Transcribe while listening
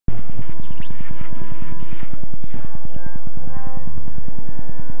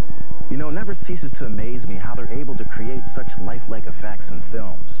never ceases to amaze me how they're able to create such lifelike effects in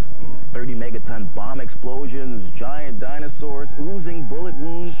films. 30 megaton bomb explosions, giant dinosaurs, oozing bullet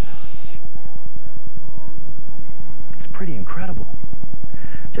wounds. It's pretty incredible.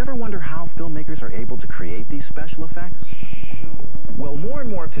 Do you ever wonder how filmmakers are able to create these special effects? Well, more and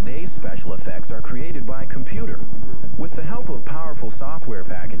more of today's special effects are created by computer. With the help of powerful software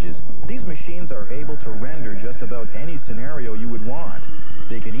packages, these machines are able to render just about any scenario you would want.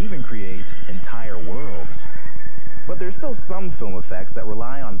 They can even create entire worlds. But there's still some film effects that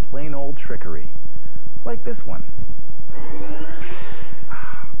rely on plain old trickery. Like this one.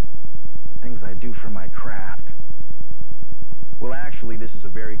 Things I do for my craft. Well, actually, this is a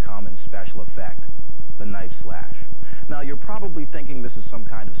very common special effect. The knife slash. Now, you're probably thinking this is some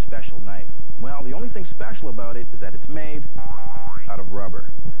kind of special knife. Well, the only thing special about it is that it's made out of rubber.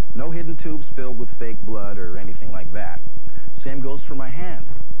 No hidden tubes filled with fake blood or anything like that. Same goes for my hand.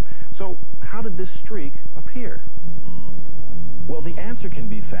 So, how did this streak appear? Well, the answer can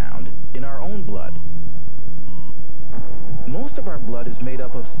be found in our own blood. Most of our blood is made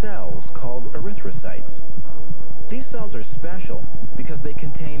up of cells called erythrocytes. These cells are special because they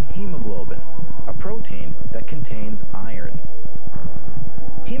contain hemoglobin, a protein that contains iron.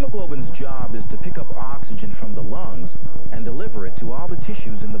 Hemoglobin's job is to pick up oxygen from the lungs and deliver it to all the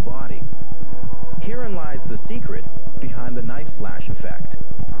tissues in the body. Herein lies the secret behind the knife slash effect.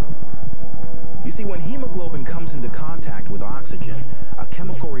 You see, when hemoglobin comes into contact with oxygen, a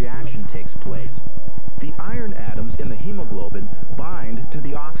chemical reaction takes place. The iron atoms in the hemoglobin bind to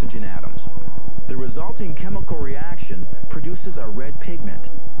the oxygen atoms. The resulting chemical reaction produces a red pigment,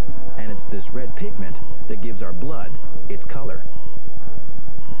 and it's this red pigment that gives our blood its color.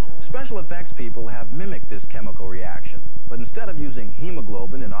 Special effects people have mimicked this chemical reaction, but instead of using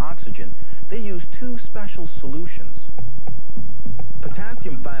hemoglobin and oxygen, they use two special solutions.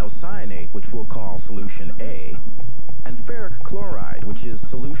 Potassium thiocyanate, which we'll call solution A, and ferric chloride, which is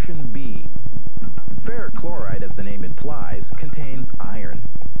solution B. Ferric chloride, as the name implies, contains iron.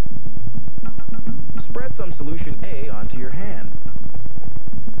 Spread some solution A onto your hand.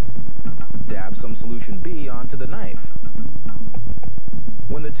 Dab some solution B onto the knife.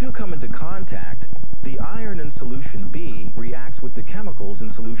 When the two come into contact, the iron in solution B reacts with the chemicals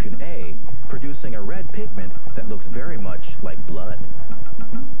in solution A, producing a red pigment that looks very much like blood.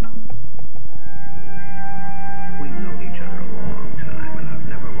 We've known each other a long time, and I've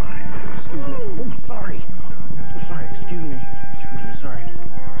never lied. Excuse me. Oh, sorry. I'm sorry. Excuse me. Excuse me. Sorry.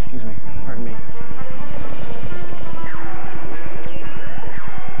 Excuse me. Pardon me.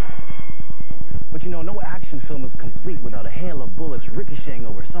 But you know, no action film is complete without a hail of bullets ricocheting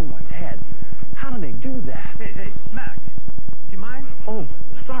over someone's head. How do they do that? Hey, Mac, do you mind? Oh,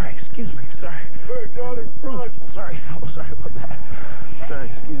 sorry, excuse me, sorry. Hey, down in front. Sorry, oh, sorry about that. Sorry,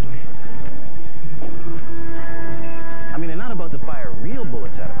 excuse me. I mean, they're not about to fire real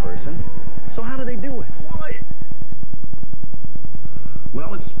bullets at a person, so how do they do it? Quiet.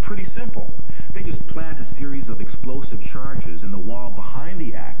 Well, it's pretty simple. They just plant a series of explosive charges in the wall behind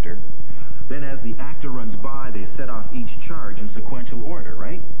the actor. Then as the actor runs by, they set off each charge in sequential order,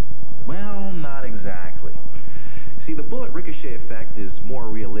 right? Well, not exactly. See, the bullet ricochet effect is more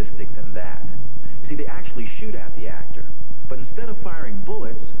realistic than that. See, they actually shoot at the actor, but instead of firing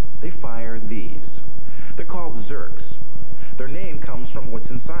bullets, they fire these. They're called zirks. Their name comes from what's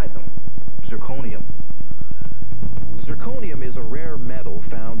inside them, zirconium. Zirconium is a rare metal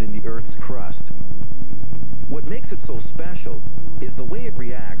found in the Earth's crust. What makes it so special is the way it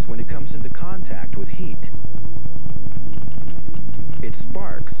reacts when it comes into contact with heat. It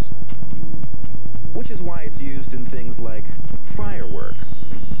sparks, which is why it's used in things like fireworks.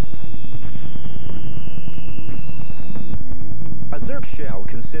 A zirc shell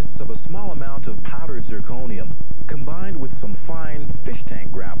consists of a small amount of powdered zirconium combined with some fine fish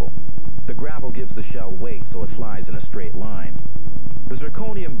tank gravel. The gravel gives the shell weight so it flies in a straight line. The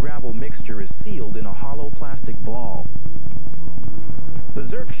zirconium gravel mixture is sealed in a hollow plastic ball. The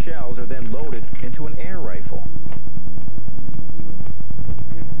zirc shells are then loaded into an air rifle.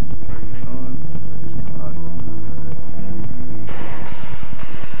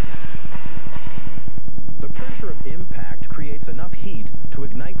 The pressure of impact creates enough heat to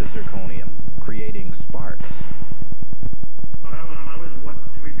ignite the zirconium, creating sparks. What I want to know is what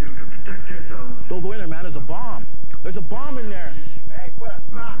do we do to protect ourselves? Don't go in there, man. There's a bomb. There's a bomb in there. Hey, put a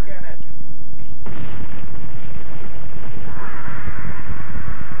sock in it.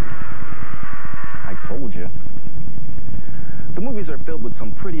 I told you. The movies are filled with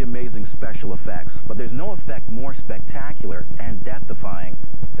some pretty amazing special effects, but there's no effect more spectacular and death-defying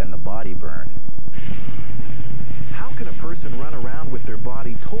than the body burn. How can a person run around with their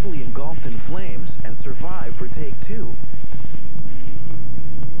body totally engulfed in flames and survive for take 2.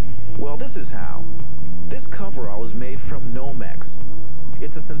 Well, this is how. This coverall is made from Nomex.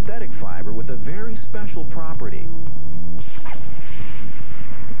 It's a synthetic fiber with a very special property.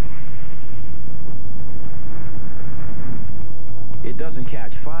 It doesn't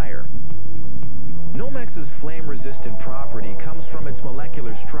catch fire. Nomex's flame-resistant property comes from its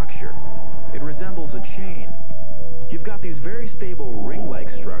molecular structure. It resembles a chain. You've got these very stable ring-like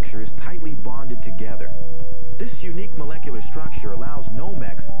structures tightly bonded together. This unique molecular structure allows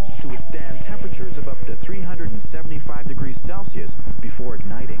Nomex to withstand temperatures of up to 375 degrees Celsius before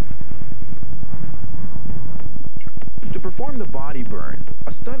igniting. To perform the body burn,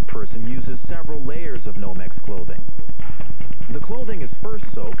 a stunt person uses several layers of Nomex clothing. The clothing is first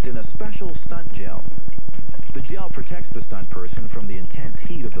soaked in a special stunt gel. The gel protects the stunt person from the intense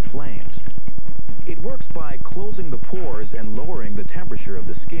heat of the flames. It works by closing the pores and lowering the temperature of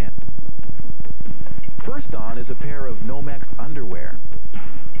the skin. First on is a pair of Nomex underwear.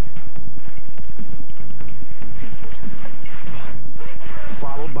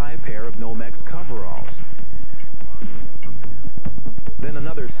 Followed by a pair of Nomex coveralls. Then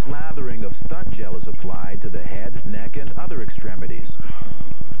another slathering of stunt gel is applied to the head, neck, and other extremities.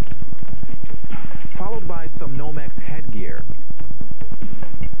 Followed by some Nomex headgear.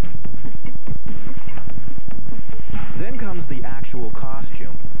 Then comes the actual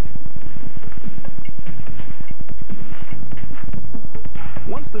costume.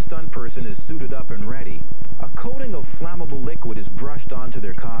 Once the stunt person is suited up and ready, a coating of flammable liquid is brushed onto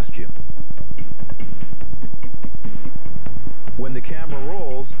their costume. When the camera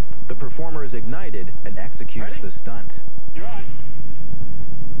rolls, the performer is ignited and executes the stunt. You're on.